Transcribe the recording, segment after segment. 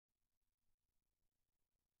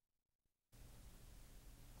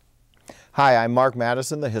Hi, I'm Mark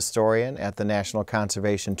Madison, the historian at the National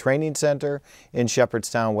Conservation Training Center in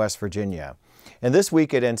Shepherdstown, West Virginia. And this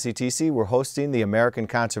week at NCTC, we're hosting the American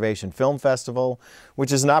Conservation Film Festival,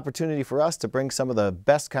 which is an opportunity for us to bring some of the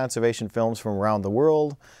best conservation films from around the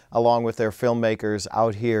world, along with their filmmakers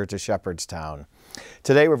out here to Shepherdstown.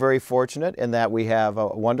 Today we're very fortunate in that we have a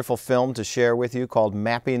wonderful film to share with you called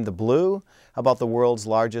Mapping the Blue, about the world's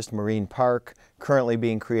largest marine park currently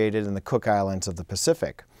being created in the Cook Islands of the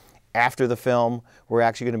Pacific. After the film, we're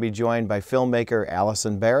actually going to be joined by filmmaker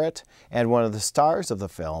Alison Barrat and one of the stars of the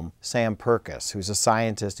film, Sam Purkis, who's a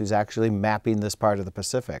scientist who's actually mapping this part of the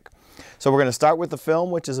Pacific. So we're going to start with the film,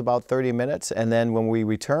 which is about 30 minutes, and then when we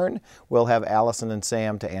return, we'll have Alison and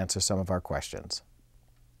Sam to answer some of our questions.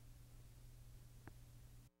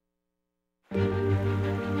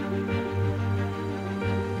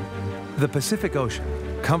 The Pacific Ocean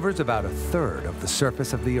covers about a third of the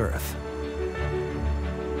surface of the Earth.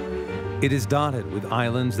 It is dotted with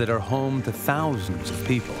islands that are home to thousands of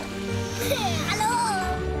people.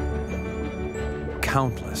 Hello.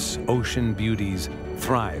 Countless ocean beauties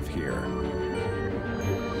thrive here.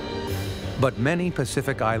 But many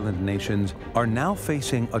Pacific Island nations are now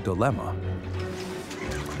facing a dilemma.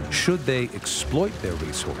 Should they exploit their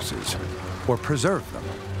resources or preserve them?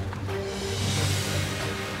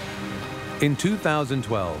 In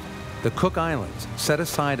 2012, the Cook Islands set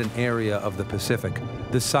aside an area of the Pacific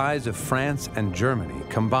the size of France and Germany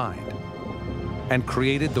combined and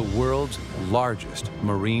created the world's largest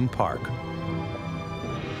marine park.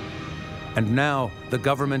 And now the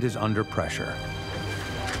government is under pressure.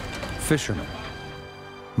 Fishermen,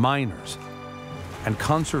 miners, and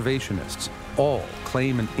conservationists all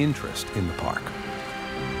claim an interest in the park.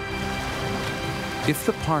 If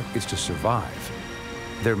the park is to survive,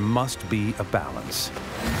 there must be a balance.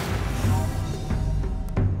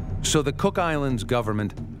 So the Cook Islands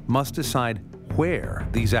government must decide where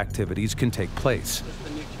these activities can take place.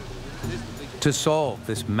 To solve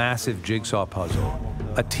this massive jigsaw puzzle,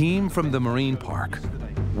 a team from the marine park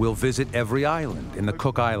will visit every island in the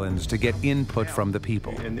Cook Islands to get input from the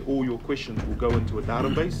people. And all your questions will go into a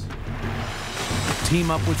database. Team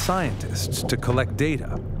up with scientists to collect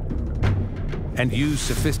data and use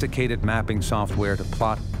sophisticated mapping software to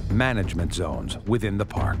plot management zones within the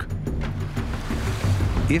park.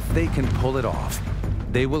 If they can pull it off,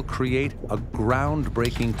 they will create a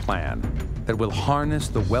groundbreaking plan that will harness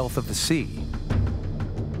the wealth of the sea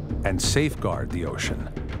and safeguard the ocean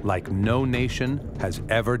like no nation has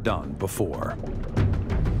ever done before.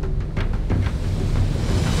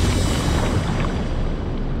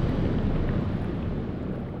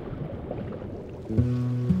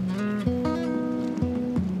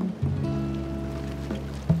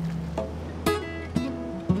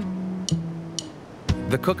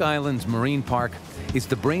 The Cook Islands Marine Park is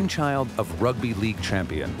the brainchild of rugby league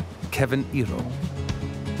champion Kevin Iro.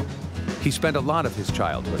 He spent a lot of his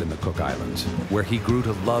childhood in the Cook Islands, where he grew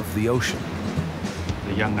to love the ocean.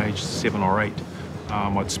 At a young age, 7 or 8,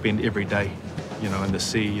 I'd spend every day, in the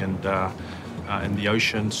sea and in the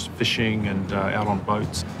oceans, fishing and out on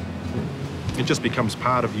boats. It just becomes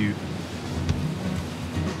part of you.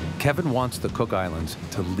 Kevin wants the Cook Islands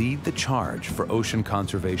to lead the charge for ocean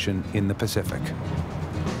conservation in the Pacific.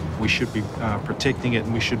 We should be protecting it,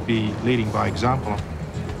 and we should be leading by example.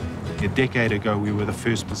 A decade ago, we were the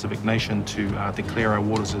first Pacific nation to declare our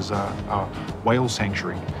waters as a whale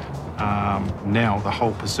sanctuary. Now the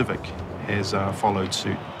whole Pacific has followed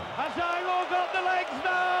suit.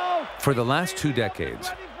 For the last 2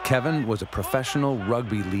 decades, Kevin was a professional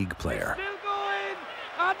rugby league player.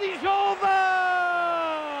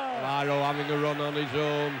 Having a run on his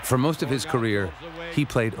own. For most of his career, he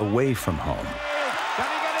played away from home. Can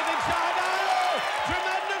he get it inside? Oh,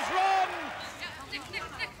 tremendous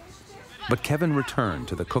run! But Kevin returned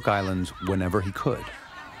to the Cook Islands whenever he could.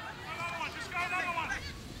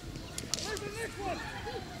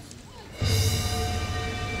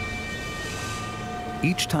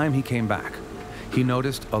 Each time he came back, he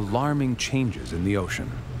noticed alarming changes in the ocean.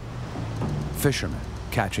 Fishermen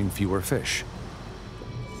catching fewer fish.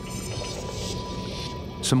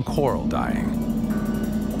 Some coral dying,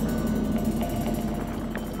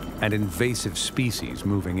 and invasive species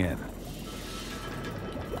moving in.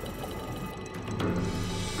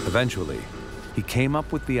 Eventually, he came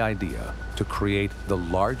up with the idea to create the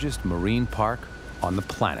largest marine park on the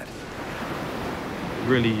planet.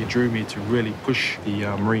 Really drew me to really push the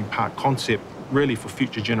marine park concept really for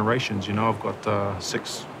future generations. I've got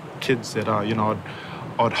 6 kids that are,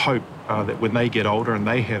 I'd hope that when they get older and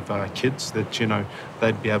they have kids, that,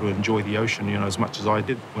 they'd be able to enjoy the ocean, as much as I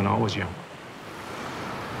did when I was young.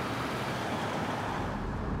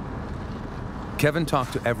 Kevin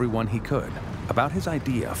talked to everyone he could about his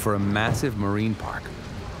idea for a massive marine park,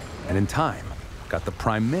 and in time, got the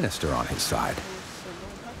Prime Minister on his side.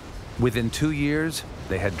 Within 2 years,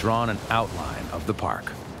 they had drawn an outline of the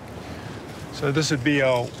park. So this would be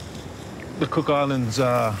the Cook Islands'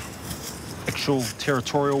 actual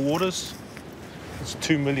territorial waters. It's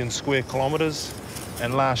 2 million square kilometres,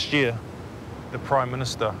 and last year, the Prime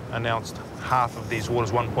Minister announced half of these waters,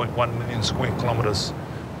 1.1 million square kilometres,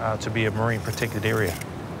 to be a marine protected area.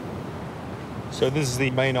 So this is the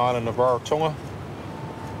main island of Rarotonga.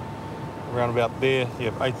 Around about there, you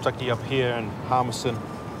have Aitutaki up here and Harmison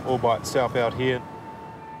all by itself out here.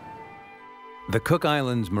 The Cook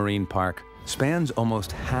Islands Marine Park spans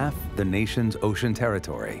almost half the nation's ocean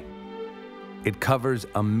territory. It covers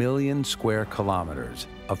 1 million square kilometers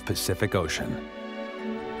of Pacific Ocean.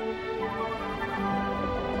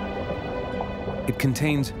 It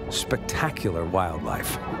contains spectacular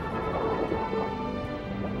wildlife,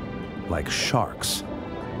 like sharks,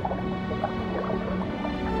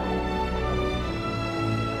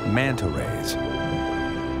 manta rays,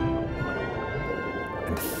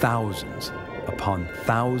 and thousands upon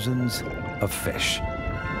thousands of fish.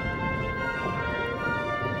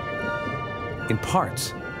 In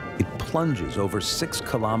parts, it plunges over 6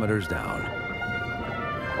 kilometers down.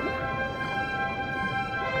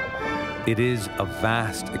 It is a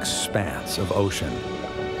vast expanse of ocean,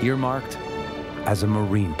 earmarked as a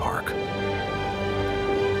marine park.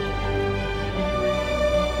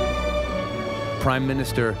 Prime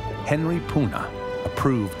Minister Henry Puna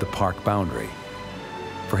approved the park boundary.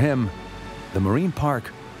 For him, the marine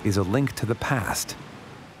park is a link to the past.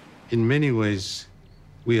 In many ways,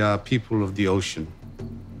 we are people of the ocean.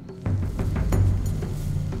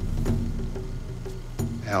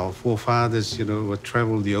 Our forefathers, would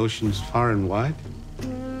travel the oceans far and wide,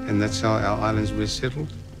 and that's how our islands were settled,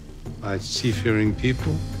 by seafaring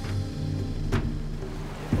people.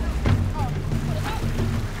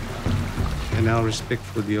 And our respect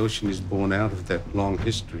for the ocean is born out of that long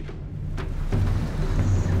history.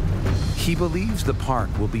 He believes the park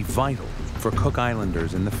will be vital for Cook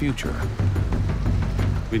Islanders in the future.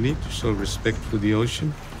 We need to show respect for the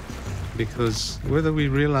ocean because whether we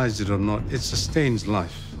realize it or not, it sustains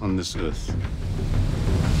life on this earth.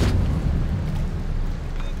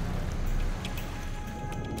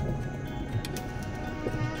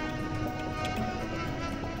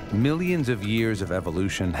 Millions of years of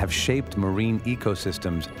evolution have shaped marine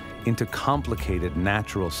ecosystems into complicated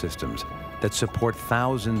natural systems that support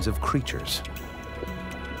thousands of creatures.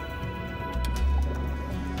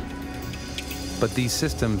 But these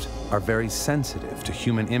systems are very sensitive to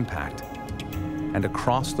human impact, and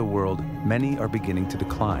across the world, many are beginning to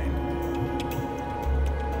decline.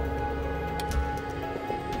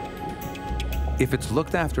 If it's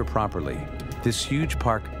looked after properly, this huge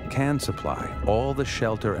park can supply all the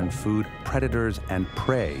shelter and food predators and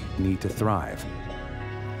prey need to thrive.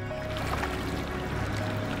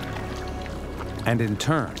 And in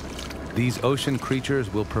turn, these ocean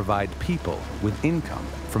creatures will provide people with income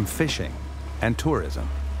from fishing and tourism.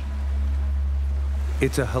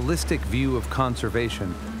 It's a holistic view of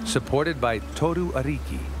conservation supported by Toru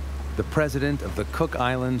Ariki, the president of the Cook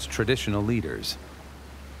Islands Traditional Leaders.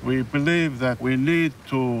 We believe that we need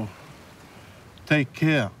to take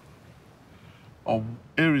care of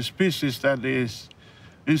every species that is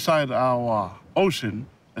inside our ocean,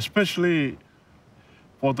 especially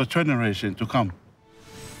for the generation to come.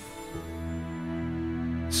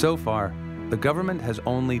 So far, the government has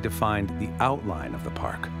only defined the outline of the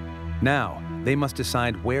park. Now, they must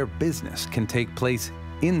decide where business can take place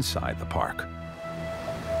inside the park.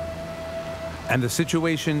 And the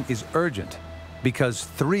situation is urgent because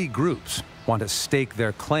 3 groups want to stake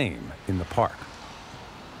their claim in the park.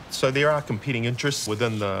 So there are competing interests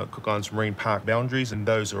within the Cook Islands Marine Park boundaries, and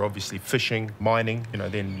those are obviously fishing, mining.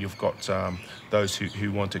 Then you've got those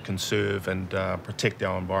who want to conserve and protect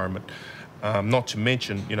our environment. Not to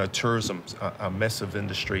mention, tourism's a massive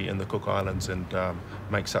industry in the Cook Islands and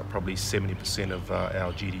makes up probably 70% of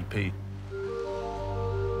our GDP.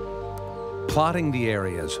 Plotting the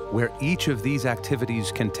areas where each of these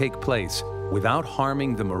activities can take place without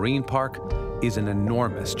harming the marine park is an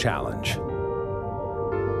enormous challenge.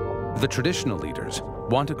 The traditional leaders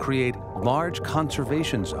want to create large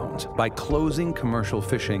conservation zones by closing commercial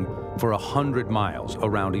fishing for 100 miles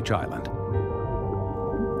around each island.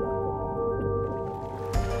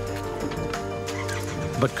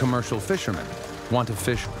 But commercial fishermen want to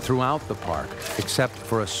fish throughout the park, except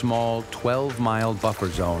for a small 12-mile buffer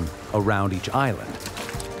zone around each island.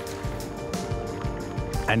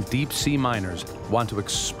 And deep-sea miners want to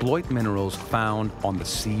exploit minerals found on the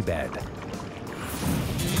seabed.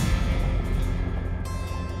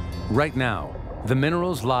 Right now, the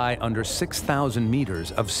minerals lie under 6,000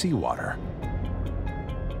 meters of seawater.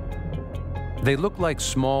 They look like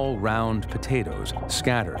small, round potatoes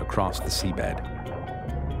scattered across the seabed.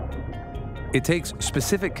 It takes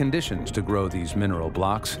specific conditions to grow these mineral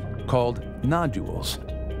blocks, called nodules.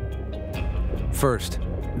 First,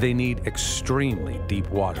 they need extremely deep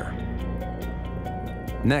water.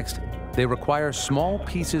 Next, they require small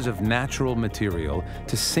pieces of natural material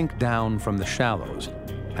to sink down from the shallows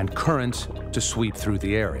and currents to sweep through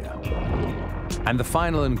the area. And the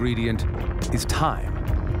final ingredient is time.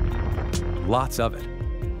 Lots of it.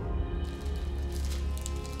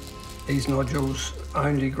 These nodules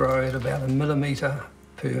only grow at about 1 millimetre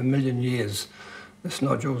per million years. This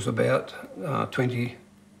nodule's about 20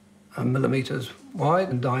 millimetres wide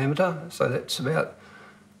in diameter, so that's about,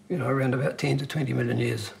 around about 10 to 20 million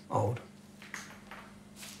years old.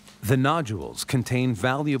 The nodules contain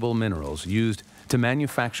valuable minerals used to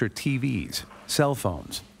manufacture TVs, cell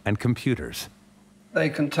phones, and computers. They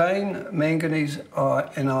contain manganese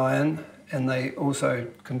and iron, and they also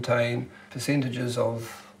contain percentages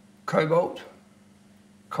of cobalt,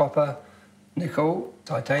 copper, nickel,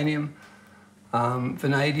 titanium,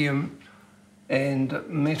 vanadium, and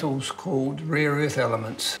metals called rare earth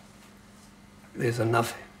elements. There's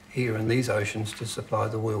enough here in these oceans to supply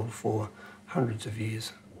the world for hundreds of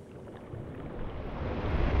years.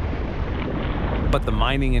 But the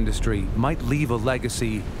mining industry might leave a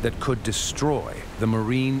legacy that could destroy the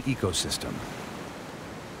marine ecosystem.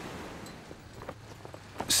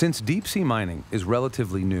 Since deep-sea mining is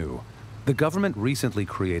relatively new, the government recently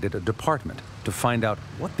created a department to find out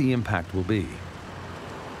what the impact will be.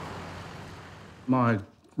 My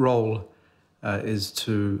role is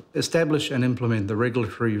to establish and implement the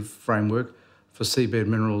regulatory framework for seabed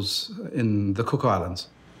minerals in the Cook Islands.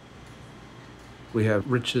 We have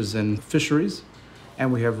riches in fisheries,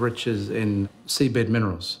 and we have riches in seabed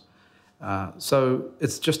minerals. So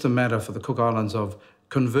it's just a matter for the Cook Islands of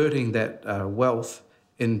converting that wealth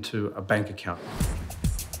into a bank account.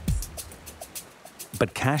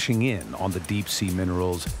 But cashing in on the deep-sea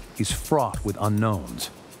minerals is fraught with unknowns,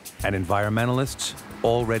 and environmentalists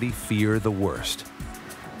already fear the worst.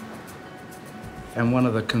 And one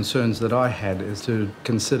of the concerns that I had is to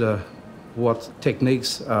consider what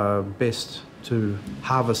techniques are best to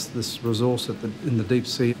harvest this resource in the deep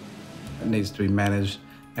sea. It needs to be managed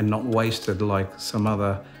and not wasted like some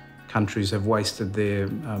other countries have wasted their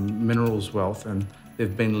minerals wealth, and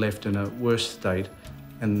they've been left in a worse state.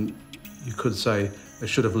 And you could say they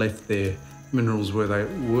should have left their minerals where they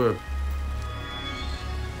were.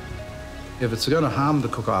 If it's going to harm the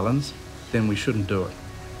Cook Islands, then we shouldn't do it.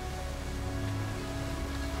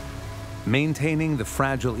 Maintaining the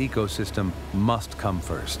fragile ecosystem must come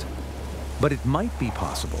first. But it might be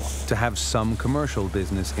possible to have some commercial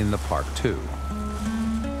business in the park too.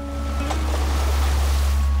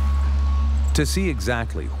 To see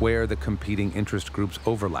exactly where the competing interest groups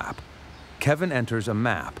overlap, Kevin enters a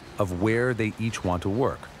map of where they each want to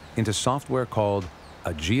work into software called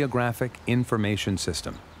a Geographic Information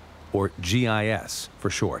System, or GIS for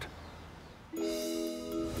short.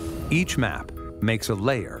 Each map makes a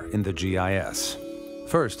layer in the GIS.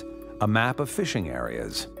 First, a map of fishing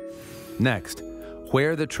areas. Next,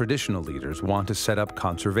 where the traditional leaders want to set up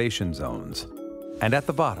conservation zones. And at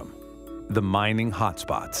the bottom, the mining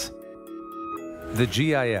hotspots. The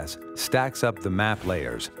GIS stacks up the map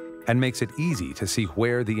layers and makes it easy to see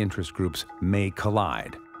where the interest groups may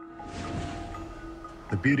collide.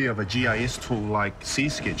 The beauty of a GIS tool like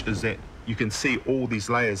SeaSketch is that you can see all these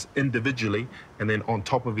layers individually and then on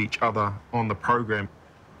top of each other on the program.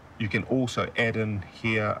 You can also add in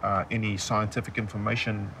here any scientific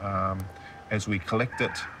information as we collect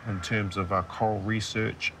it in terms of our coral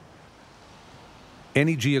research.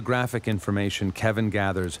 Any geographic information Kevin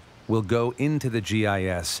gathers will go into the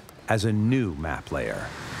GIS as a new map layer.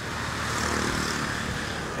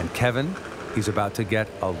 And Kevin is about to get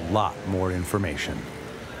a lot more information.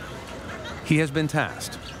 He has been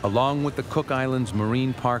tasked, along with the Cook Islands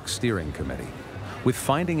Marine Park Steering Committee, with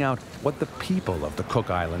finding out what the people of the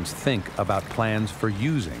Cook Islands think about plans for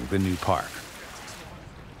using the new park.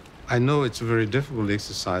 I know it's a very difficult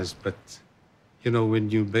exercise, but, when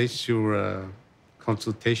you base your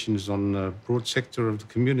consultations on a broad sector of the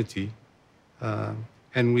community,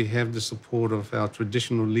 and we have the support of our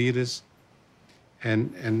traditional leaders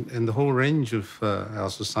and the whole range of our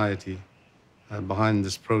society behind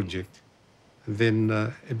this project,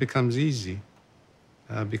 then it becomes easy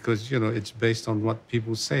because, it's based on what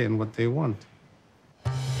people say and what they want.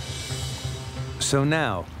 So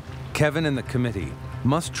now, Kevin and the committee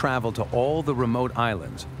must travel to all the remote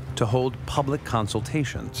islands to hold public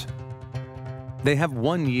consultations. They have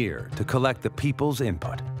 1 year to collect the people's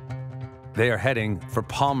input. They are heading for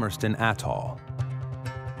Palmerston Atoll.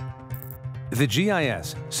 The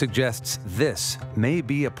GIS suggests this may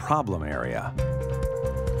be a problem area.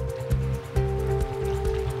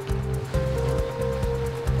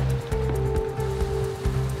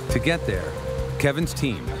 To get there, Kevin's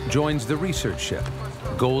team joins the research ship,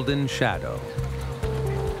 Golden Shadow.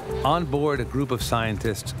 On board, a group of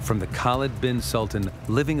scientists from the Khalid bin Sultan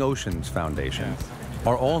Living Oceans Foundation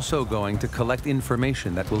are also going to collect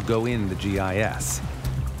information that will go in the GIS.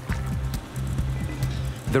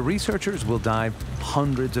 The researchers will dive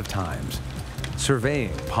hundreds of times,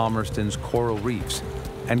 surveying Palmerston's coral reefs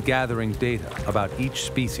and gathering data about each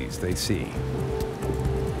species they see.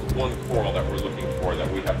 One coral that we're looking for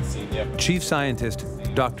that we haven't seen yet. Chief scientist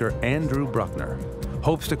Dr. Andrew Bruckner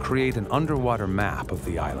hopes to create an underwater map of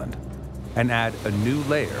the island and add a new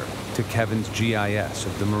layer to Kevin's GIS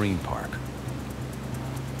of the marine park.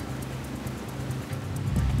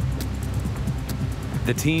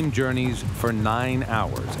 The team journeys for 9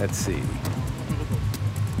 hours at sea.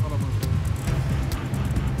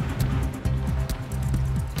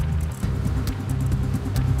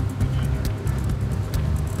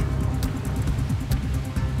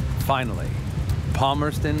 Finally,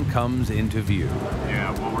 Palmerston comes into view.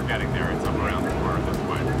 Yeah, well, we're getting there. It's up around the corner this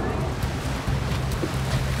way.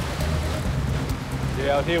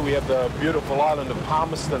 Yeah, out here we have the beautiful island of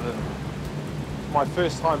Palmerston, and my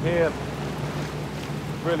first time here,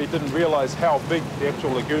 really didn't realize how big the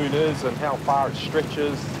actual lagoon is and how far it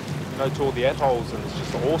stretches, you know, to all the atolls, and it's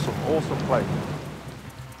just an awesome, awesome place.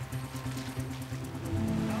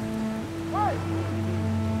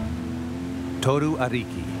 Toru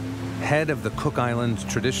Ariki, head of the Cook Islands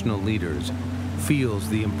traditional leaders, feels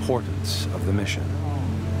the importance of the mission.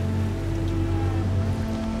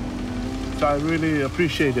 So I really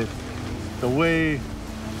appreciated the way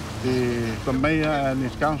the mayor and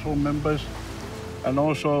his council members and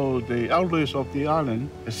also the elders of the island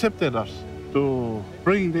accepted us to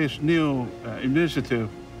bring this new initiative,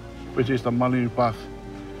 which is the marine park,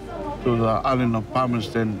 to the island of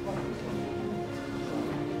Palmerston.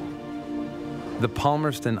 The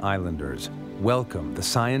Palmerston Islanders welcome the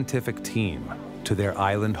scientific team to their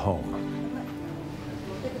island home.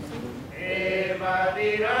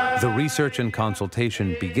 The research and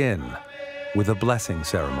consultation begin with a blessing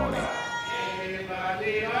ceremony.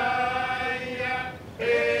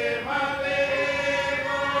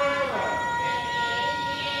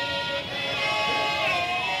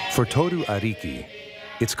 For Toru Ariki,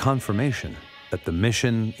 it's confirmation that the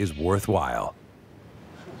mission is worthwhile.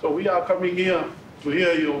 So we are coming here to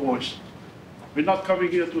hear your voice. We're not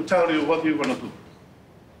coming here to tell you what you're going to do.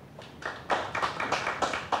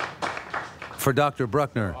 For Dr.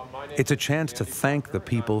 Bruckner, it's a chance to thank the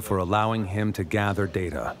people for allowing him to gather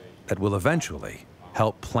data that will eventually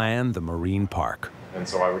help plan the marine park. And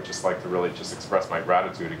so I would just like to really just express my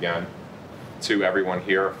gratitude again to everyone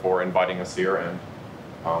here for inviting us here, and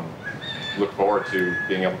look forward to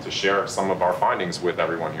being able to share some of our findings with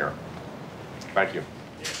everyone here. Thank you.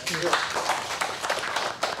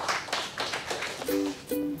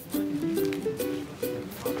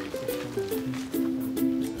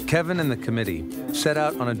 Kevin and the committee set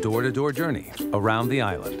out on a door-to-door journey around the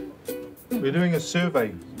island. We're doing a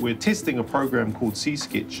survey. We're testing a program called Sea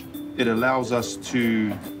Sketch. It allows us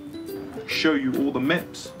to show you all the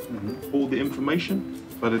maps, all the information,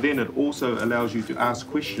 but then it also allows you to ask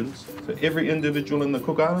questions. So every individual in the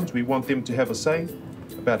Cook Islands, we want them to have a say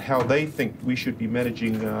about how they think we should be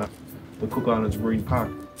managing the Cook Islands Marine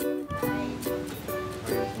Park.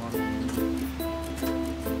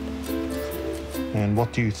 And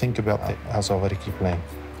what do you think about the Asawariki plan?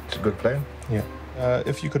 It's a good plan. Yeah.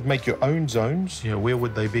 If you could make your own zones, where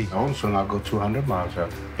would they be? My own zone, I'll go 200 miles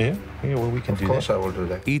out. Yeah? Yeah, well, we can do that. Of course I will do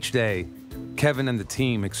that. Each day, Kevin and the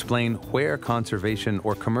team explain where conservation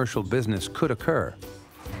or commercial business could occur.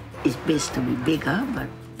 It's best to be bigger, but...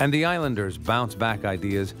 And the islanders bounce back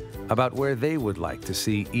ideas about where they would like to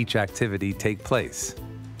see each activity take place.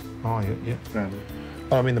 Oh, yeah.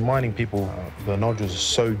 I mean, the mining people, the nodules are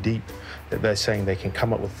so deep that they're saying they can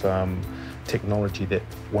come up with technology that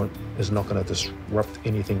is not going to disrupt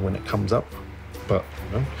anything when it comes up. But,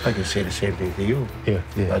 you know, I can say the same thing to you. Yeah,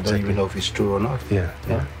 I don't even know if it's true or not. Yeah,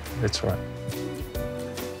 that's right.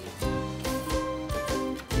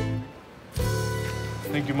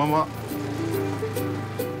 Thank you, Mama.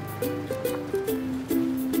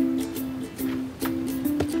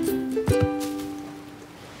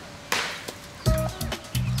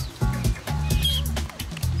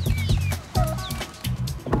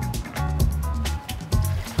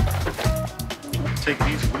 Take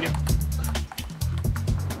these, will you?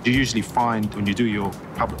 You usually find when you do your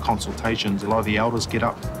public consultations, a lot of the elders get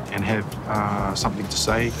up and have something to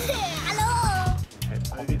say.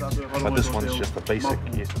 But this one's just a basic,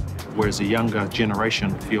 yes. Whereas the younger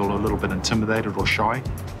generation feel a little bit intimidated or shy.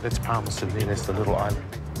 That's Palmerston there, that's the little island.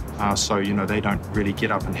 So, you know, they don't really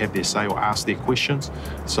get up and have their say or ask their questions.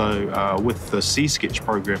 So with the Sea Sketch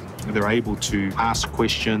program, they're able to ask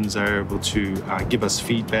questions, they're able to give us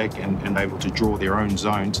feedback and able to draw their own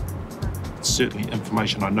zones. Certainly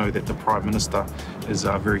information I know that the Prime Minister is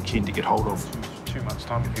very keen to get hold of. Too much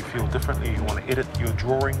time, if you feel differently, you want to edit your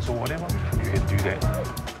drawings or whatever, you can do that.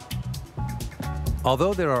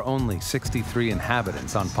 Although there are only 63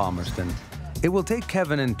 inhabitants on Palmerston, it will take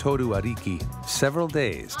Kevin and Toru Ariki several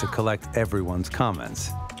days to collect everyone's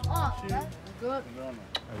comments.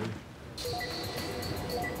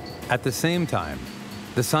 At the same time,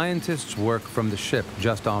 the scientists work from the ship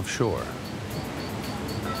just offshore.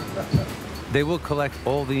 They will collect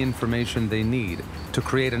all the information they need to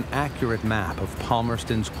create an accurate map of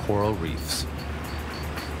Palmerston's coral reefs.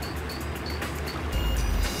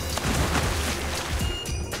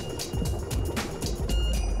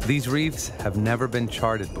 These reefs have never been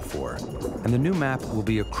charted before, and the new map will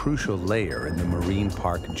be a crucial layer in the Marine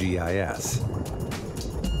Park GIS.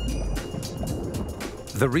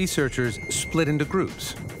 The researchers split into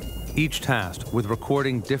groups, each tasked with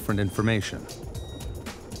recording different information.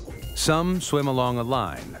 Some swim along a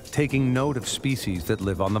line, taking note of species that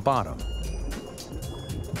live on the bottom.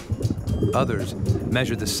 Others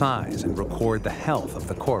measure the size and record the health of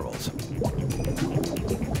the corals.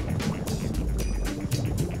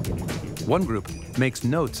 One group makes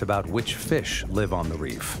notes about which fish live on the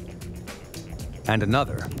reef, and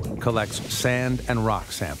another collects sand and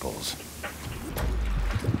rock samples.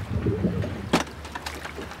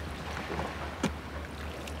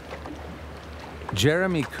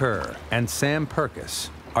 Jeremy Kerr and Sam Purkis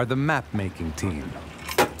are the map-making team.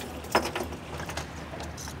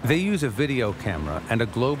 They use a video camera and a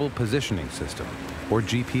global positioning system, or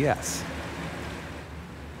GPS.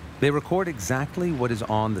 They record exactly what is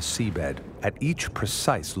on the seabed at each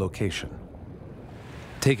precise location,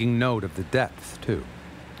 taking note of the depth, too.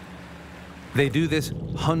 They do this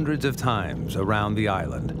hundreds of times around the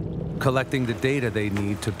island, collecting the data they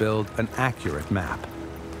need to build an accurate map.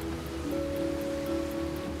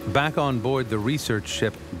 Back on board the research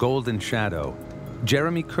ship Golden Shadow,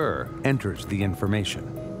 Jeremy Kerr enters the information.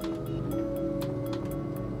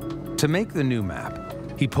 To make the new map,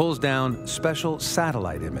 he pulls down special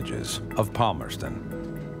satellite images of Palmerston.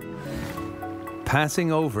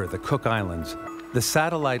 Passing over the Cook Islands, the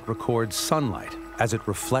satellite records sunlight as it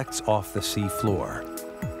reflects off the sea floor.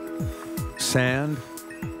 Sand,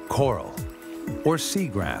 coral, or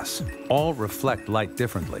seagrass all reflect light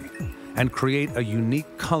differently and create a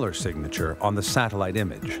unique color signature on the satellite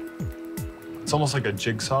image. It's almost like a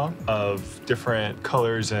jigsaw of different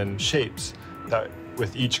colors and shapes, that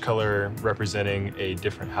with each color representing a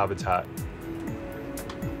different habitat.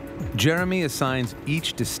 Jeremy assigns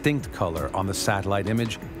each distinct color on the satellite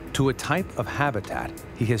image to a type of habitat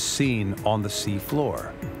he has seen on the sea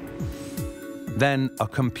floor. Then a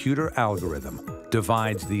computer algorithm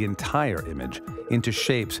divides the entire image into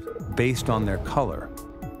shapes based on their color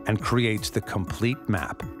and creates the complete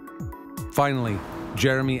map. Finally,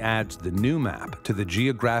 Jeremy adds the new map to the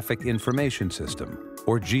Geographic Information System,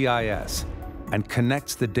 or GIS, and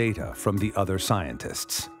connects the data from the other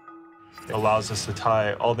scientists. It allows us to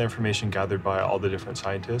tie all the information gathered by all the different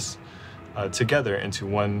scientists together into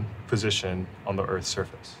one position on the Earth's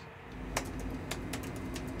surface.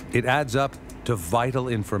 It adds up to vital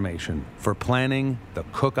information for planning the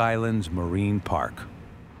Cook Islands Marine Park.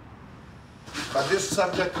 But this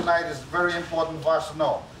subject tonight is very important for us to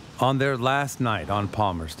know. On their last night on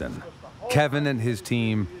Palmerston, Kevin and his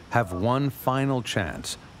team have one final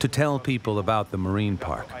chance to tell people about the marine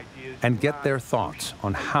park and get their thoughts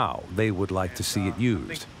on how they would like to see it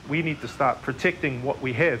used. We need to start protecting what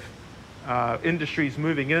we have. Industries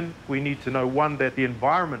moving in, we need to know, one, that the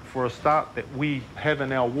environment, for a start, that we have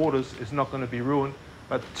in our waters is not going to be ruined,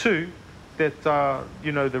 but two, that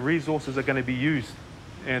you know, the resources are going to be used,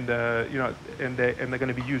 and you know, and they're going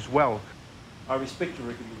to be used well. I respect your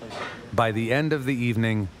recommendation. By the end of the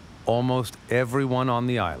evening, almost everyone on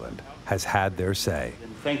the island has had their say.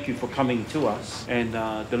 And thank you for coming to us and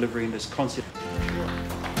delivering this concept.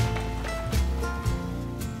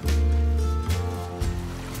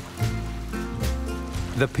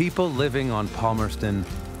 The people living on Palmerston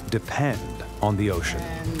depend on the ocean.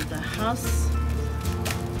 And the house,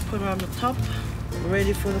 put on the top,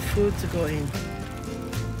 ready for the food to go in.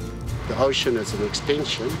 The ocean is an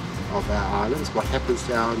extension of our islands. What happens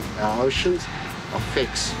to our oceans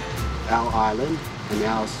affects our island and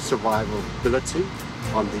our survivability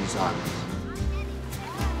on these islands.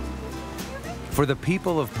 For the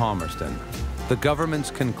people of Palmerston, the government's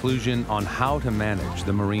conclusion on how to manage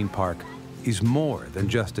the marine park is more than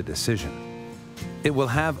just a decision. It will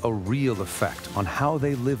have a real effect on how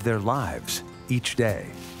they live their lives each day.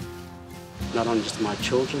 Not only just my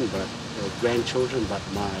children, but grandchildren, but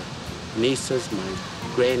my nieces, my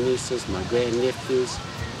grandnieces, my grandnephews,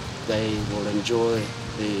 they will enjoy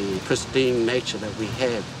the pristine nature that we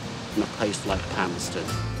have in a place like Palmerston.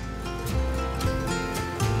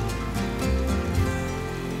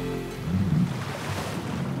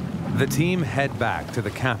 The team head back to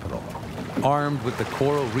the capital, armed with the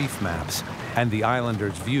coral reef maps and the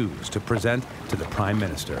islanders' views to present to the Prime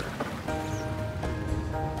Minister.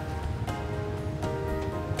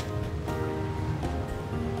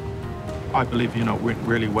 I believe, it went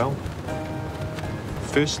really well.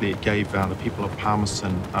 Firstly, it gave the people of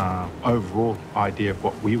Palmerston overall idea of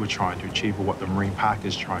what we were trying to achieve or what the marine park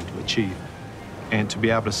is trying to achieve. And to be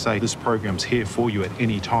able to say this program's here for you at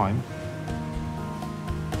any time.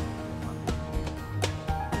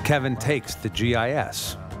 Kevin takes the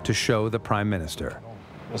GIS to show the Prime Minister.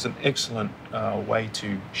 It was an excellent way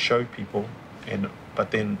to show people,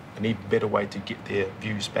 but then an even better way to get their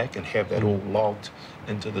views back and have that all logged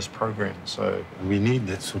into this program. So we need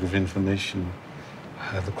that sort of information.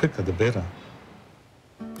 The quicker, the better.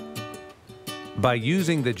 By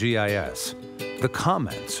using the GIS, the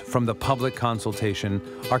comments from the public consultation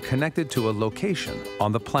are connected to a location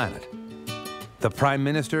on the planet. The Prime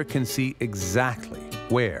Minister can see exactly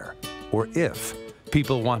where or if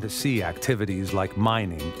people want to see activities like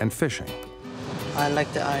mining and fishing. I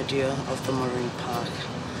like the idea of the marine park.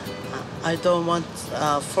 I don't want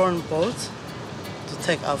foreign boats to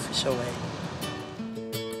take our fish away.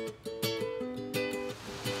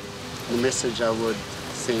 The message I would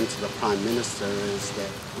send to the Prime Minister is that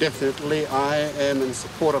definitely I am in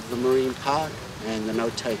support of the marine park and the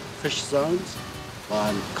no-take fish zones.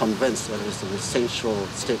 I'm convinced that it is an essential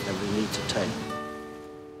step that we need to take.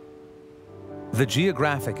 The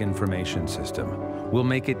Geographic Information System will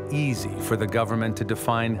make it easy for the government to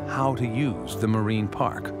define how to use the marine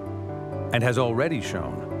park, and has already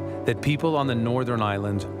shown that people on the northern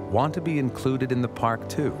islands want to be included in the park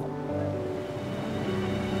too.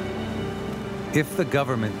 If the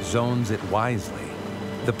government zones it wisely,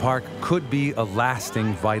 the park could be a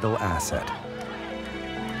lasting vital asset.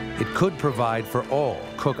 It could provide for all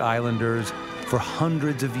Cook Islanders for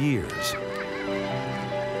hundreds of years.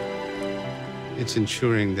 It's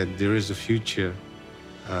ensuring that there is a future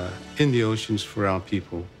in the oceans for our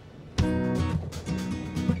people.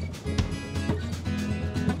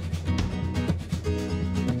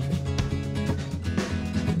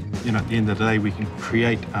 At the end of the day, we can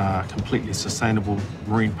create a completely sustainable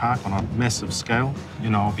marine park on a massive scale.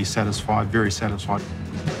 I'll be satisfied, very satisfied.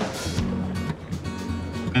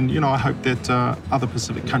 And, I hope that other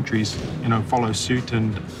Pacific countries, follow suit,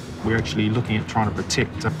 and we're actually looking at trying to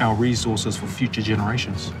protect our resources for future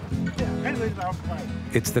generations.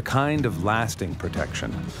 It's the kind of lasting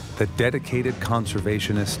protection that dedicated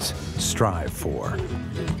conservationists strive for.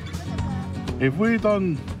 If we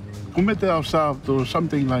don't commit ourselves to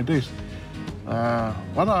something like this,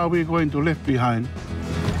 what are we going to leave behind?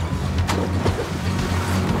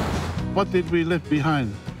 What did we leave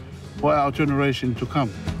behind for our generation to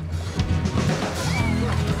come?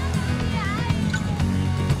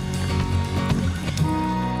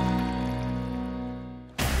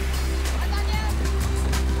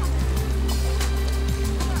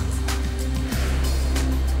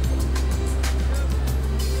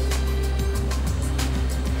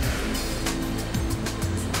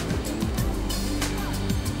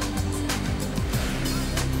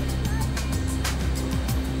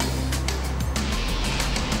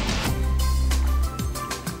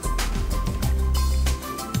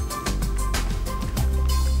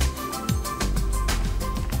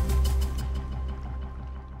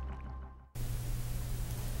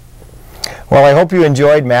 Well, I hope you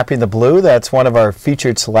enjoyed Mapping the Blue. That's one of our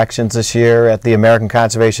featured selections this year at the American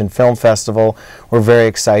Conservation Film Festival. We're very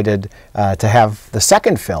excited to have the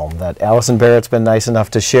second film that Alison Barrat's been nice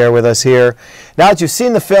enough to share with us here. Now that you've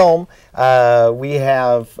seen the film, we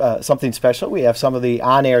have something special. We have some of the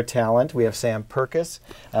on-air talent. We have Sam Purkis,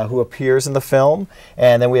 who appears in the film,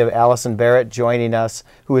 and then we have Alison Barrat joining us,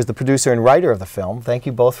 who is the producer and writer of the film. Thank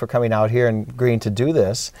you both for coming out here and agreeing to do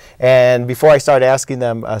this. And before I start asking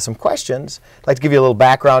them some questions, I'd like to give you a little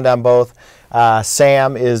background on both.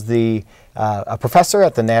 Sam is a professor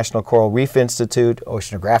at the National Coral Reef Institute,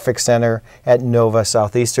 Oceanographic Center at Nova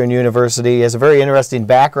Southeastern University. He has a very interesting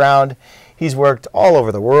background. He's worked all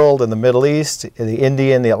over the world, in the Middle East, in the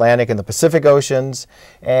Indian, the Atlantic, and the Pacific Oceans,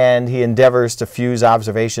 and he endeavors to fuse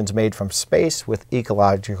observations made from space with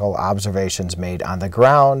ecological observations made on the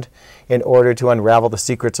ground in order to unravel the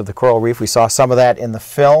secrets of the coral reef. We saw some of that in the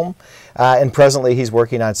film, and presently he's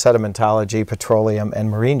working on sedimentology, petroleum, and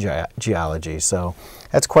marine geology. So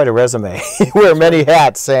that's quite a resume. You wear many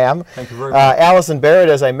hats, Sam. Thank you very much. Alison Barrat,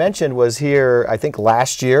 as I mentioned, was here, I think,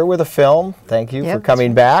 last year with a film. Thank you for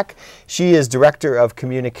coming back. She is Director of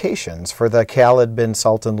Communications for the Khalid bin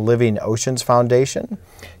Sultan Living Oceans Foundation.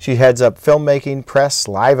 She heads up filmmaking, press,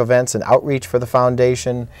 live events, and outreach for the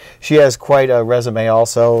foundation. She has quite a resume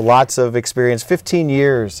also, lots of experience, 15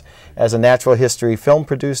 years as a natural history film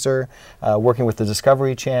producer, working with the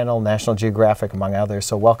Discovery Channel, National Geographic, among others.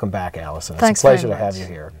 So welcome back, Alison. Thanks it's a pleasure very to have much. you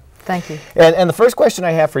here. Thank you. And the first question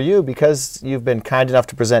I have for you, because you've been kind enough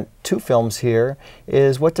to present 2 films here,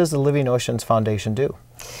 is what does the Living Oceans Foundation do?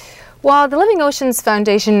 Well, the Living Oceans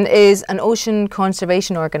Foundation is an ocean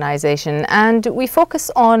conservation organization, and we focus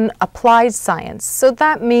on applied science. So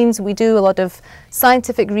that means we do a lot of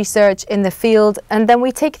scientific research in the field, and then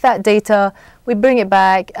we take that data, we bring it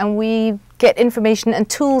back, and we get information and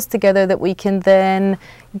tools together that we can then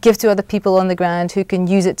give to other people on the ground who can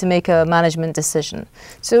use it to make a management decision.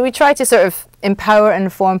 So we try to sort of empower and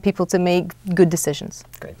inform people to make good decisions.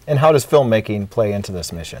 Great. And how does filmmaking play into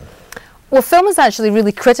this mission? Well, film is actually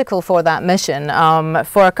really critical for that mission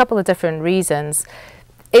for a couple of different reasons.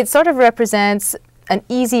 It sort of represents an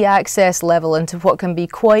easy access level into what can be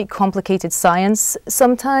quite complicated science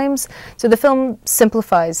sometimes. So the film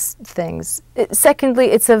simplifies things.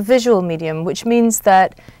 Secondly, it's a visual medium, which means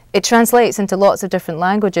that it translates into lots of different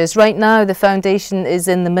languages. Right now, the foundation is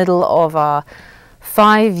in the middle of a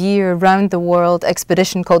 5-year round-the-world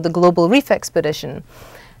expedition called the Coral Reef Expedition.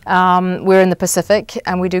 We're in the Pacific,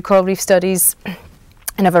 and we do coral reef studies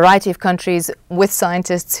in a variety of countries with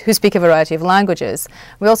scientists who speak a variety of languages.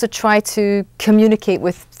 We also try to communicate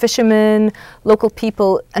with fishermen, local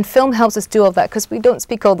people, and film helps us do all that because we don't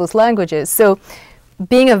speak all those languages. So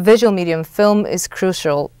being a visual medium, film is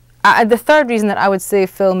crucial. The third reason that I would say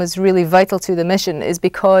film is really vital to the mission is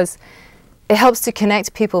because it helps to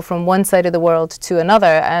connect people from one side of the world to another,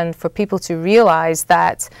 and for people to realize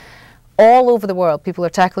that all over the world people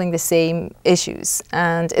are tackling the same issues,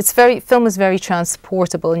 and film is very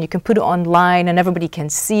transportable, and you can put it online and everybody can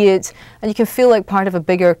see it, and you can feel like part of a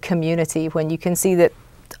bigger community when you can see that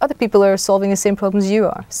other people are solving the same problems you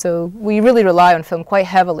are. So we really rely on film quite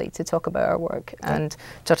heavily to talk about our work and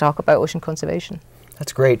to talk about ocean conservation.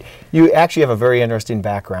 That's great. You actually have a very interesting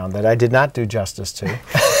background that I did not do justice to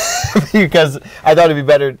because I thought it'd be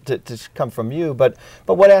better to come from you. But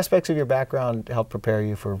what aspects of your background helped prepare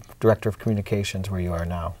you for Director of Communications where you are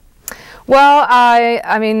now? Well,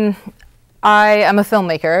 I mean, I am a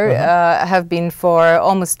filmmaker. I have been for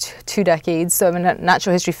almost 2 decades, so I'm a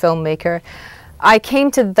natural history filmmaker. I came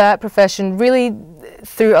to that profession really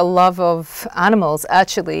through a love of animals.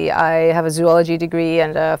 Actually, I have a zoology degree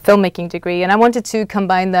and a filmmaking degree, and I wanted to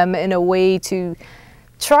combine them in a way to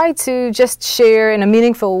try to just share in a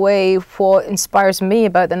meaningful way what inspires me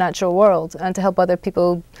about the natural world and to help other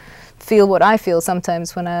people feel what I feel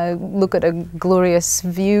sometimes when I look at a glorious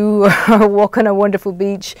view or walk on a wonderful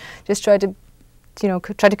beach. Just try to,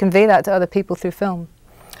 try to convey that to other people through film.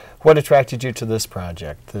 What attracted you to this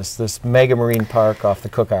project, this mega marine park off the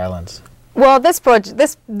Cook Islands? Well, this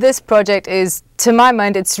project is, to my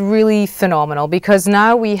mind, it's really phenomenal because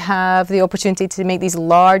now we have the opportunity to make these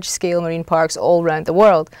large-scale marine parks all around the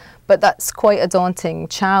world. But that's quite a daunting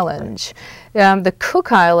challenge. The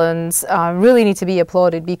Cook Islands really need to be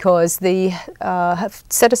applauded because they have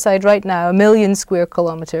set aside right now 1 million square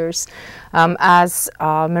kilometers as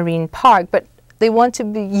a marine park. But they want to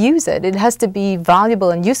use it. It has to be valuable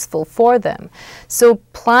and useful for them. So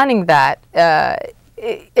planning that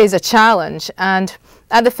is a challenge. And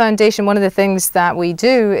at the foundation, one of the things that we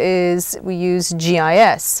do is we use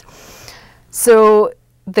GIS. So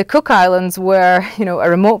the Cook Islands were, a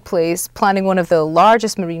remote place, planning one of the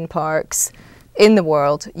largest marine parks in the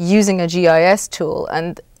world using a GIS tool.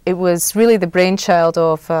 And it was really the brainchild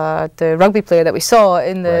of the rugby player that we saw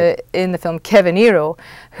in the film, Kevin Ero,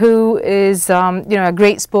 who is a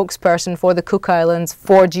great spokesperson for the Cook Islands,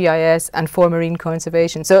 for GIS, and for marine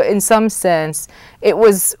conservation. So in some sense, it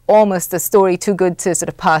was almost a story too good to sort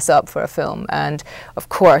of pass up for a film. And of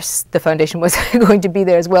course, the foundation was going to be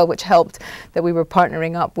there as well, which helped that we were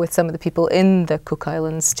partnering up with some of the people in the Cook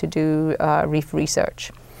Islands to do reef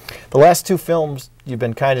research. The last 2 films you've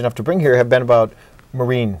been kind enough to bring here have been about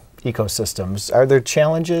marine ecosystems. Are there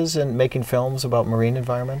challenges in making films about marine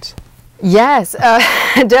environments? Yes,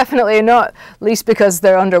 definitely, not least because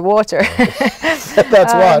they're underwater.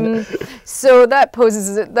 That's one. So that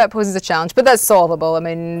poses a challenge, but that's solvable. I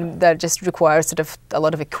mean, that just requires sort of a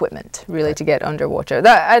lot of equipment, really, to get underwater.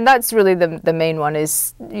 And that's really the main one,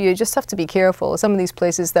 is you just have to be careful. Some of these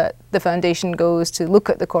places that the foundation goes to look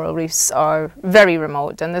at the coral reefs are very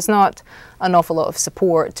remote, and there's not an awful lot of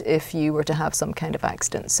support if you were to have some kind of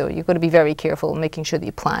accident. So you've got to be very careful, making sure that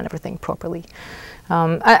you plan everything properly.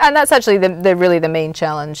 And that's actually really the main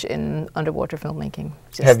challenge in underwater filmmaking,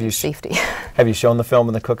 just safety. Have you shown the film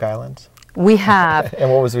in the Cook Islands? We have. And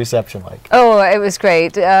what was the reception like? Oh, it was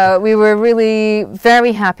great. We were really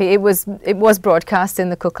very happy. It was broadcast in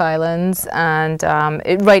the Cook Islands, and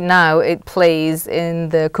right now it plays in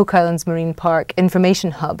the Cook Islands Marine Park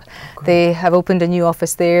Information Hub. Great. They have opened a new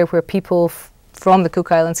office there where people from the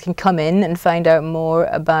Cook Islands can come in and find out more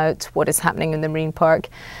about what is happening in the marine park,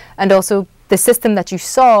 and also the system that you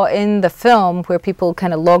saw in the film where people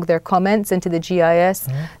kind of log their comments into the GIS,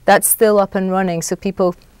 that's still up and running, so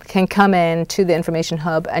people can come in to the information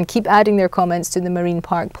hub and keep adding their comments to the marine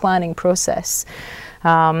park planning process.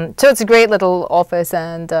 So it's a great little office,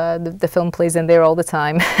 and the film plays in there all the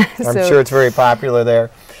time. I'm sure it's very popular there.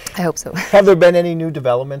 I hope so. Have there been any new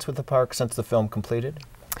developments with the park since the film completed?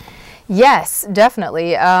 Yes,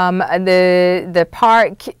 definitely. The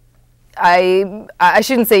park, I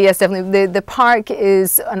shouldn't say yes, definitely. The park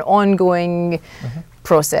is an ongoing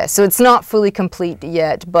process, so it's not fully complete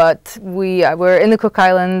yet, but we're in the Cook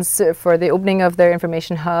Islands for the opening of their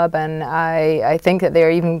information hub, and I think that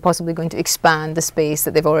they're even possibly going to expand the space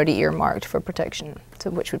that they've already earmarked for protection, so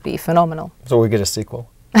which would be phenomenal. So we get a sequel?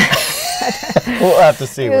 We'll have to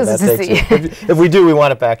see where that takes you. If we do, we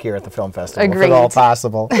want it back here at the film festival, Agreed. if at all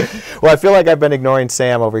possible. Well, I feel like I've been ignoring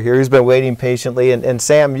Sam over here. He's been waiting patiently. And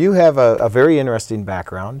Sam, you have a very interesting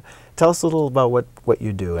background. Tell us a little about what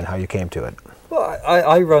you do and how you came to it. Well,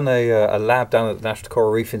 I run a lab down at the National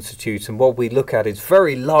Coral Reef Institute, and what we look at is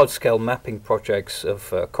very large-scale mapping projects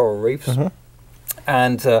of coral reefs.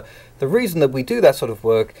 And the reason that we do that sort of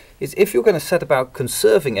work is if you're going to set about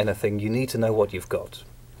conserving anything, you need to know what you've got.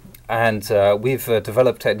 And we've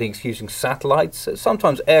developed techniques using satellites,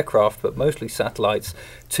 sometimes aircraft, but mostly satellites,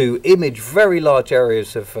 to image very large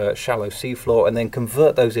areas of shallow seafloor and then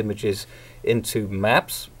convert those images into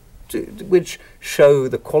maps, which show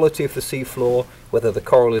the quality of the seafloor, whether the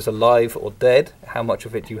coral is alive or dead, how much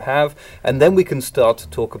of it you have, and then we can start to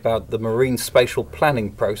talk about the marine spatial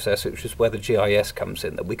planning process, which is where the GIS comes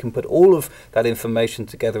in, that we can put all of that information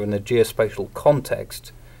together in a geospatial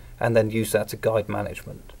context and then use that to guide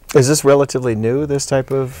management. Is this relatively new, this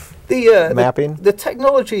type of mapping? The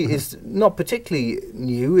technology is not particularly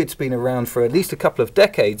new. It's been around for at least a couple of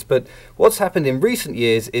decades, but what's happened in recent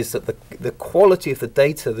years is that the quality of the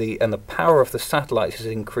data and the power of the satellites has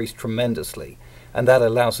increased tremendously, and that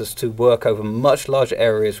allows us to work over much larger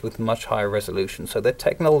areas with much higher resolution. So the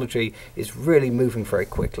technology is really moving very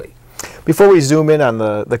quickly. Before we zoom in on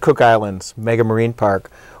the Cook Islands Mega Marine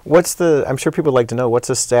Park, I'm sure people would like to know, what's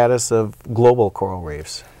the status of global coral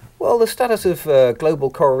reefs? Well, the status of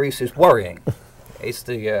global coral reefs is worrying. It's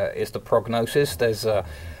the prognosis. There's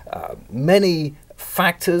many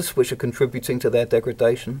factors which are contributing to their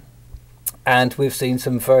degradation, and we've seen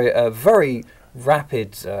some very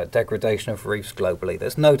rapid degradation of reefs globally.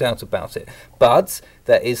 There's no doubt about it. But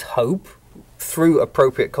there is hope through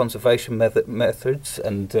appropriate conservation methods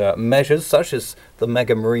and measures, such as the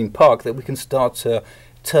Mega Marine Park, that we can start to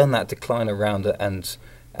turn that decline around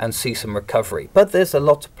and see some recovery. But there's a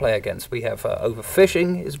lot to play against. We have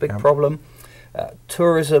overfishing is a big problem,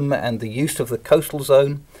 tourism and the use of the coastal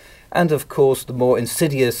zone, and of course the more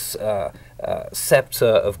insidious scepter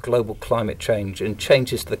of global climate change and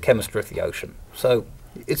changes to the chemistry of the ocean. So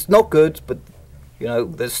it's not good, but you know,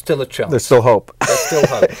 there's still a chance. There's still hope. There's still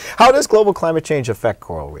hope. How does global climate change affect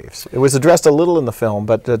coral reefs? It was addressed a little in the film,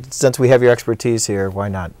 but since we have your expertise here, why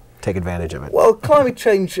not take advantage of it? Well, climate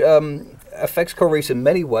change affects coral reefs in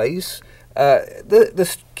many ways.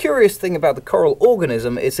 The curious thing about the coral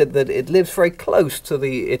organism is that it lives very close to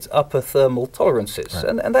its upper thermal tolerances,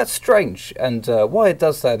 right. and that's strange. And why it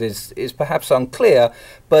does that is perhaps unclear,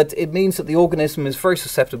 but it means that the organism is very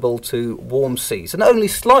susceptible to warm seas, and only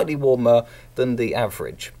slightly warmer than the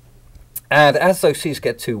average. And as those seas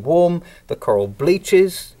get too warm, the coral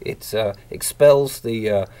bleaches, it expels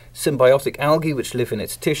the symbiotic algae which live in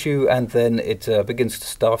its tissue, and then it begins to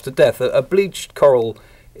starve to death. A bleached coral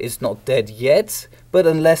is not dead yet, but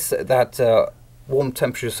unless that warm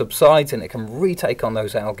temperature subsides and it can retake on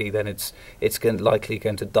those algae, then it's likely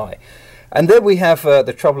going to die. And then we have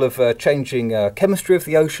the trouble of changing chemistry of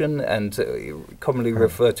the ocean, and commonly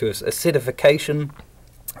referred to as acidification,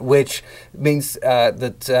 which means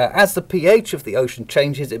that as the pH of the ocean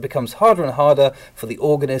changes, it becomes harder and harder for the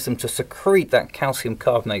organism to secrete that calcium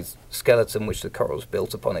carbonate skeleton which the coral is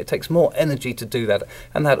built upon. It takes more energy to do that,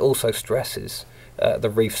 and that also stresses the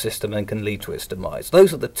reef system and can lead to its demise.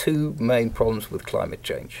 Those are the two main problems with climate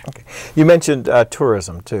change. Okay. You mentioned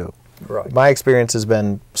tourism too. Right. My experience has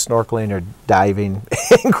been snorkeling or diving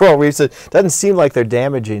in coral reefs. It doesn't seem like they're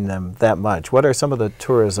damaging them that much. What are some of the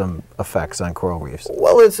tourism effects on coral reefs?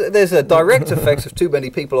 Well, there's a direct effect of too many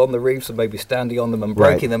people on the reefs and maybe standing on them and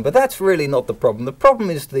breaking them, but that's really not the problem. The problem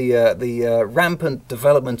is the rampant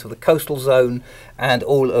development of the coastal zone and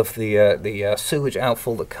all of the sewage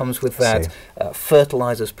outfall that comes with that,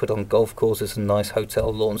 fertilizers put on golf courses and nice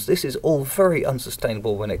hotel lawns. This is all very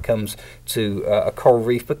unsustainable when it comes to a coral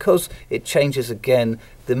reef, because it changes again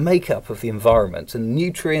the makeup of the environment, and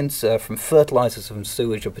nutrients from fertilizers and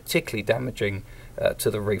sewage are particularly damaging to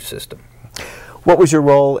the reef system. What was your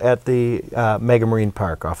role at the Mega Marine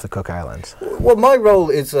Park off the Cook Islands? Well, my role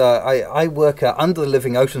is I work under the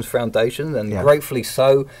Living Oceans Foundation, and gratefully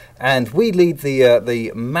so, and we lead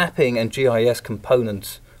the mapping and GIS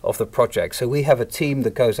components of the project. So we have a team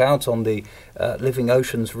that goes out on the Living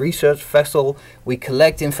Oceans research vessel. We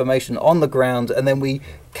collect information on the ground, and then we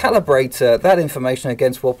calibrate that information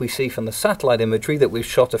against what we see from the satellite imagery that we've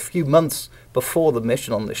shot a few months before the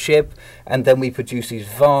mission on the ship, and then we produce these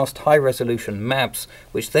vast high-resolution maps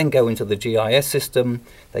which then go into the GIS system.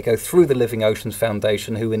 They go through the Living Oceans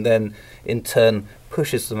Foundation, who in turn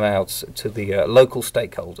pushes them out to the local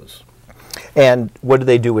stakeholders. And what do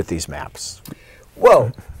they do with these maps?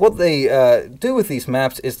 Well, what they do with these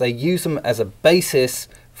maps is they use them as a basis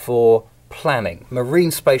for planning,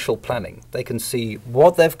 marine spatial planning. They can see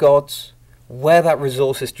what they've got, where that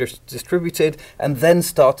resource is distributed, and then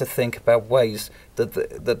start to think about ways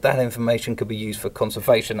that that information could be used for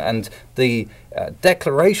conservation. And the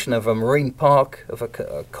declaration of a marine park, of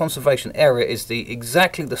a conservation area, is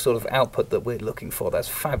exactly the sort of output that we're looking for. That's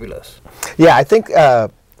fabulous. Yeah, I think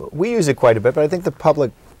we use it quite a bit, but I think the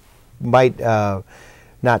public might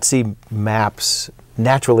not see maps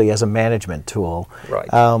naturally as a management tool. Right.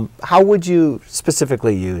 How would you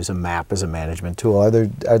specifically use a map as a management tool? Are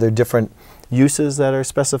there different uses that are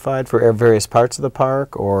specified for various parts of the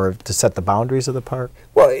park, or to set the boundaries of the park?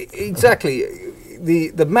 Well, exactly.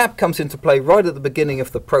 The map comes into play right at the beginning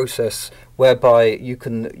of the process, whereby you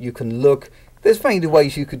can look. There's many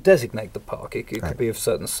ways you could designate the park. It could be of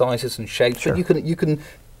certain sizes and shapes, but you can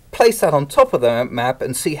place that on top of the map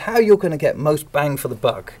and see how you're going to get most bang for the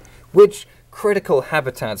buck, which critical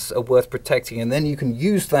habitats are worth protecting, and then you can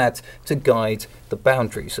use that to guide the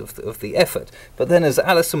boundaries of the effort. But then, as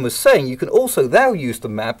Alison was saying, you can also now use the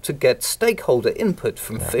map to get stakeholder input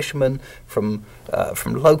from fishermen, from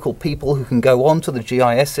local people who can go onto the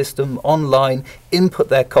GIS system online, input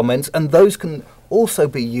their comments, and those can also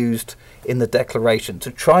be used in the declaration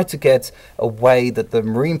to try to get a way that the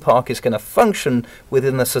marine park is going to function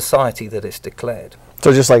within the society that it's declared.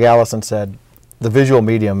 So just like Alison said, the visual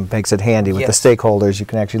medium makes it handy with the stakeholders. You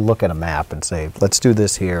can actually look at a map and say, let's do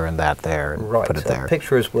this here and that there, and put it there. A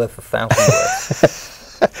picture is worth 1,000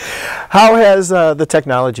 words. How has the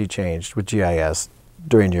technology changed with GIS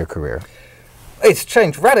during your career? It's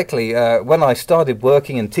changed radically. When I started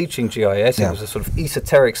working and teaching GIS, it was a sort of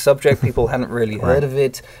esoteric subject. People hadn't really heard of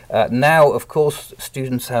it. Now, of course,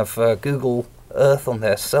 students have Google Earth on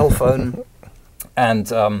their cell phone.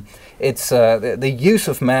 And it's the use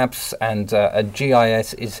of maps and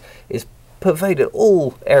GIS is pervaded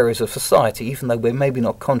all areas of society, even though we're maybe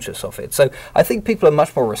not conscious of it. So I think people are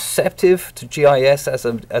much more receptive to GIS as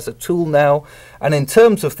a tool now. And in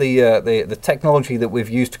terms of the technology that we've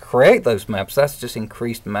used to create those maps, that's just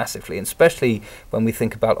increased massively, and especially when we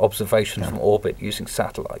think about observation from orbit using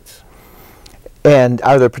satellites. And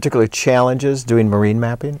are there particular challenges doing marine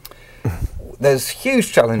mapping? There's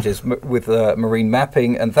huge challenges with marine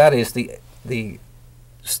mapping, and that is the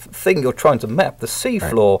thing you're trying to map. The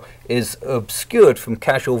seafloor is obscured from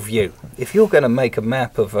casual view. If you're going to make a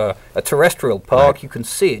map of a terrestrial park, you can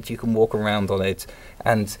see it, you can walk around on it,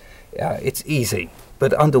 and it's easy.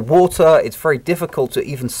 But underwater, it's very difficult to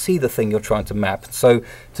even see the thing you're trying to map. So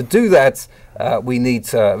to do that, we need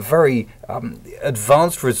very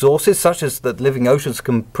advanced resources, such as that Living Oceans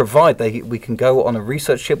can provide. We can go on a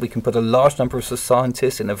research ship, we can put a large number of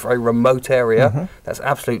scientists in a very remote area. That's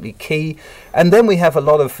absolutely key. And then we have a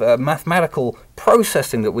lot of mathematical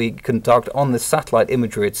processing that we conduct on the satellite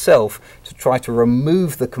imagery itself to try to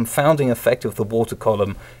remove the confounding effect of the water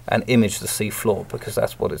column and image the sea floor, because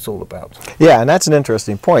that's what it's all about. Yeah, and that's an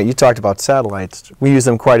interesting point. You talked about satellites. We use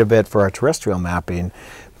them quite a bit for our terrestrial mapping,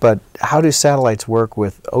 But how do satellites work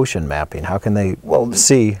with ocean mapping? How can they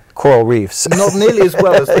see coral reefs? Not nearly as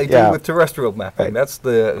well as they do Yeah. with terrestrial mapping. Right. That's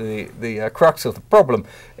the crux of the problem,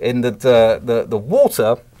 in that the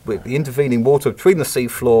water, with the intervening water between the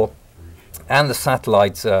seafloor and the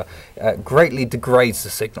satellite, greatly degrades the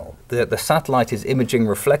signal. The satellite is imaging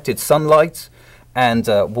reflected sunlight, and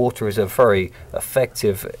water is a very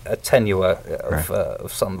effective attenuator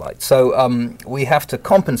of sunlight. So we have to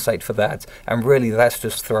compensate for that, and really that's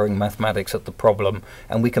just throwing mathematics at the problem,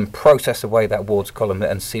 and we can process away that water column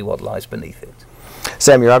and see what lies beneath it.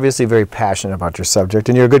 Sam, you're obviously very passionate about your subject,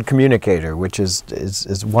 and you're a good communicator, which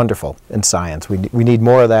is wonderful in science. We need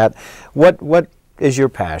more of that. What is your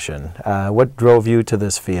passion? What drove you to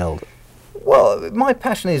this field? Well, my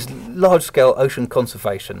passion is large-scale ocean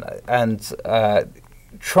conservation and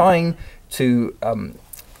trying to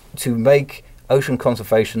make ocean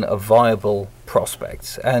conservation a viable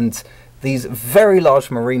prospect. And these very large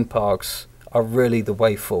marine parks are really the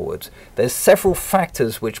way forward. There's several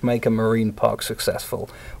factors which make a marine park successful.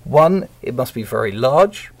 One, it must be very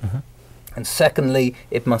large, and secondly,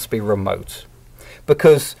 it must be remote.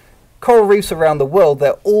 Because coral reefs around the world,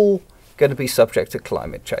 they're all going to be subject to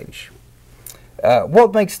climate change.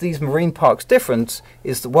 What makes these marine parks different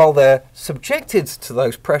is that while they're subjected to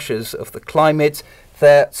those pressures of the climate,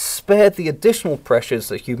 they're spared the additional pressures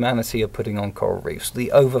that humanity are putting on coral reefs,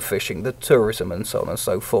 the overfishing, the tourism, and so on and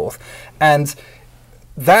so forth. And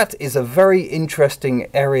that is a very interesting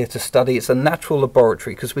area to study. It's a natural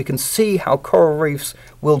laboratory because we can see how coral reefs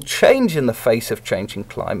will change in the face of changing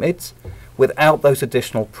climate without those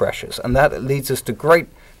additional pressures. And that leads us to great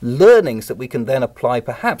learnings that we can then apply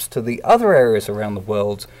perhaps to the other areas around the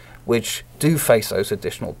world which do face those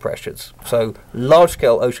additional pressures. So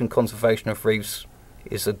large-scale ocean conservation of reefs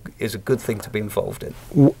is a good thing to be involved in.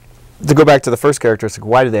 To go back to the first characteristic,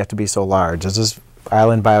 why do they have to be so large? Is this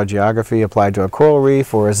island biogeography applied to a coral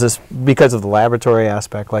reef, or is this because of the laboratory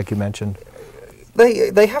aspect like you mentioned?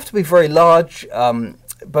 They have to be very large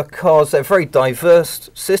because they're very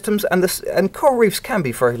diverse systems, and coral reefs can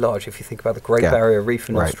be very large if you think about the Great Barrier Reef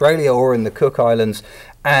in Australia or in the Cook Islands,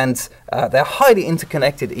 and they're highly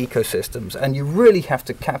interconnected ecosystems, and you really have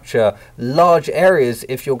to capture large areas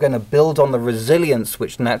if you're going to build on the resilience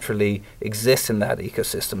which naturally exists in that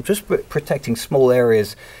ecosystem. Just protecting small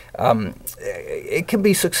areas, it can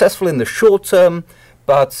be successful in the short term,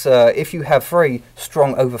 but if you have very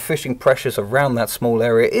strong overfishing pressures around that small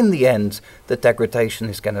area, in the end, the degradation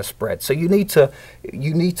is going to spread. So you need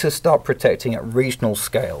to start protecting at regional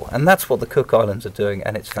scale, and that's what the Cook Islands are doing,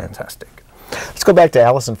 and it's fantastic. Let's go back to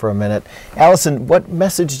Alison for a minute. Alison, what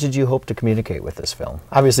message did you hope to communicate with this film?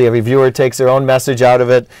 Obviously, every viewer takes their own message out of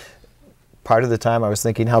it. Part of the time, I was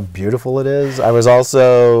thinking how beautiful it is. I was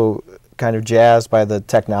also kind of jazzed by the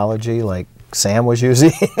technology, like Sam was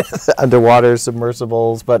using underwater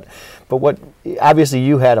submersibles, but what obviously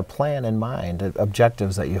you had a plan in mind,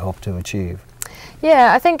 objectives that you hope to achieve.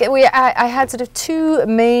 Yeah, I think I had sort of two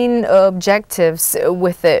main objectives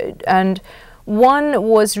with it, and one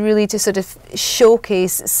was really to sort of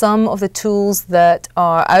showcase some of the tools that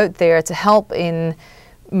are out there to help in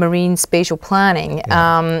marine spatial planning,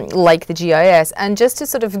 like the GIS, and just to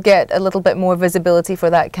sort of get a little bit more visibility for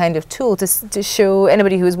that kind of tool to show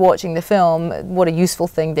anybody who is watching the film what a useful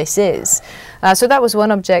thing this is. So that was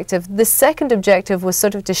one objective. The second objective was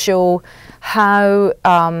sort of to show how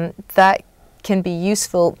that can be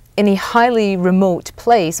useful in a highly remote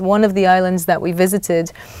place. One of the islands that we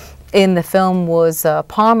visited in the film was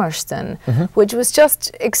Palmerston, which was just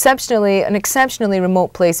an exceptionally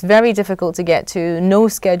remote place, very difficult to get to, no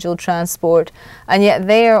scheduled transport, and yet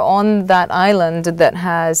there on that island that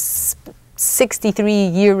has 63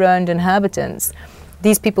 year-round inhabitants,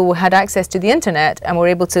 these people had access to the internet and were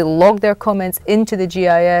able to log their comments into the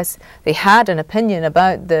GIS. They had an opinion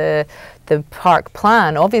about the park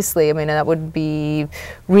plan, obviously. I mean, that would be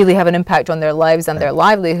really have an impact on their lives and their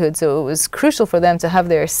livelihood, so it was crucial for them to have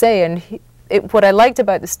their say. And what I liked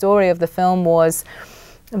about the story of the film was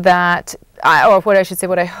that,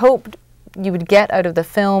 what I hoped you would get out of the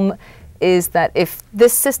film is that if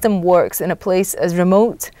this system works in a place as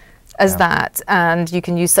remote as that, and you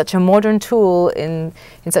can use such a modern tool in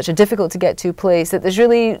such a difficult to get to place, that there's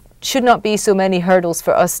really should not be so many hurdles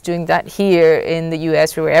for us doing that here in the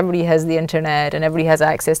US, where everybody has the internet and everybody has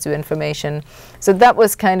access to information. So that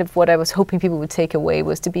was kind of what I was hoping people would take away,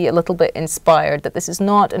 was to be a little bit inspired that this is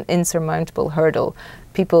not an insurmountable hurdle.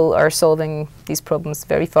 People are solving these problems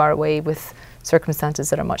very far away with circumstances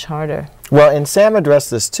that are much harder. Well, and Sam addressed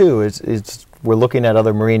this too. We're looking at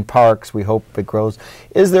other marine parks. We hope it grows.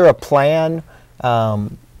 Is there a plan to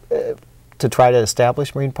try to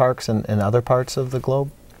establish marine parks in other parts of the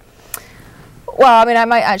globe? Well, I mean, I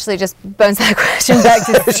might actually just bounce that question back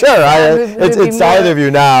to Sure, it's either of you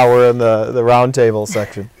now. We're in the round table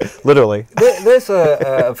section, literally. There's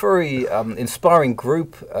a very inspiring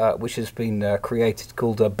group which has been created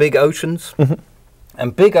called Big Oceans.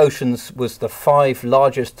 And Big Oceans was the 5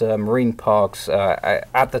 largest marine parks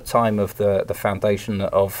at the time of the foundation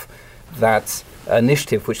of that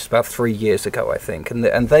initiative, which is about 3 years ago, I think. And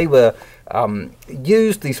they were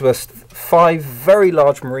these were 5 very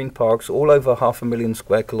large marine parks, all over 500,000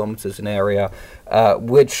 square kilometers in area,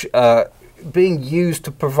 which being used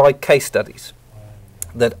to provide case studies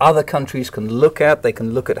that other countries can look at. They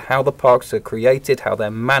can look at how the parks are created, how they're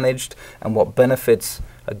managed, and what benefits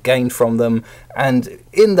are gained from them, and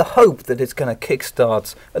in the hope that it's going to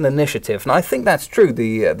kickstart an initiative. And I think that's true.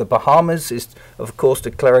 The Bahamas is, of course,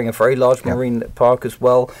 declaring a very large marine park as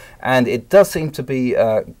well, and it does seem to be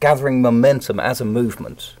gathering momentum as a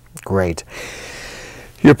movement. Great.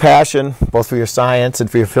 Your passion, both for your science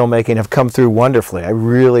and for your filmmaking, have come through wonderfully. I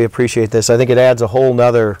really appreciate this. I think it adds a whole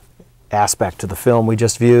nother aspect to the film we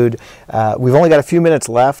just viewed. We've only got a few minutes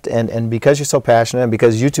left, and because you're so passionate and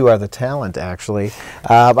because you two are the talent, actually,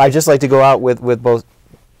 I'd just like to go out with both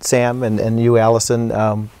Sam and you,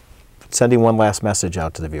 Alison, sending one last message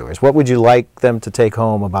out to the viewers. What would you like them to take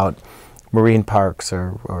home about marine parks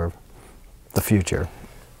or the future?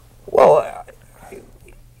 Well,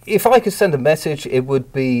 if I could send a message, it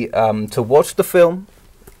would be to watch the film,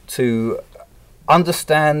 to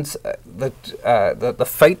understand that the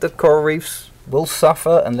fate that coral reefs will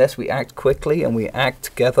suffer unless we act quickly and we act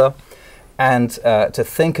together, and to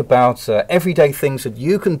think about everyday things that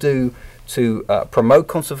you can do to promote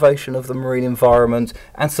conservation of the marine environment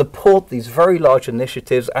and support these very large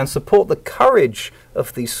initiatives and support the courage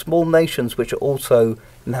of these small nations which are also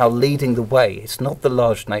now leading the way. It's not the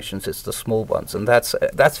large nations, it's the small ones, and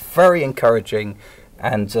that's very encouraging,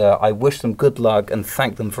 and I wish them good luck and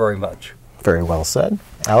thank them very much. Very well said.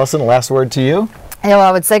 Alison, last word to you. Yeah, well,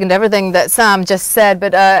 I would second everything that Sam just said,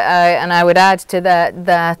 but and I would add to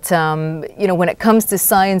that you know, when it comes to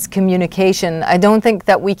science communication, I don't think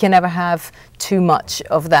that we can ever have too much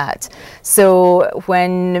of that. So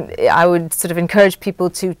when I would sort of encourage people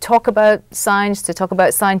to talk about science, to talk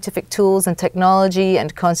about scientific tools and technology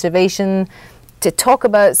and conservation, to talk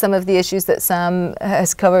about some of the issues that Sam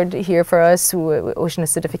has covered here for us, ocean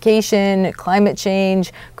acidification, climate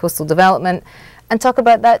change, coastal development, and talk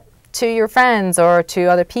about that to your friends or to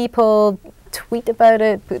other people, tweet about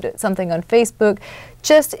it, put something on Facebook.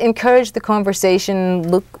 Just encourage the conversation.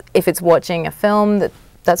 Look, if it's watching a film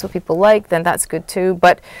that's what people like, then that's good too.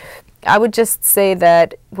 But I would just say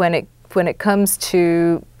that when it comes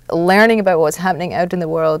to learning about what's happening out in the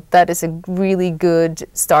world, that is a really good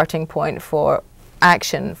starting point for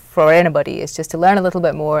action for anybody. Is just to learn a little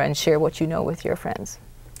bit more and share what you know with your friends.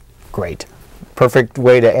 Great. Perfect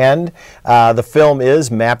way to end. The film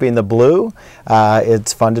is Mapping the Blue.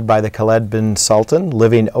 It's funded by the Khaled bin Sultan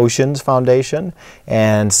Living Oceans Foundation.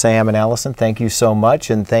 And Sam and Alison, thank you so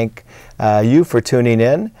much, and thank you for tuning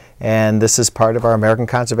in. And this is part of our American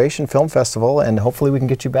Conservation Film Festival, and hopefully we can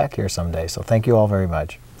get you back here someday. So thank you all very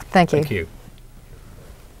much. Thank you. Thank you.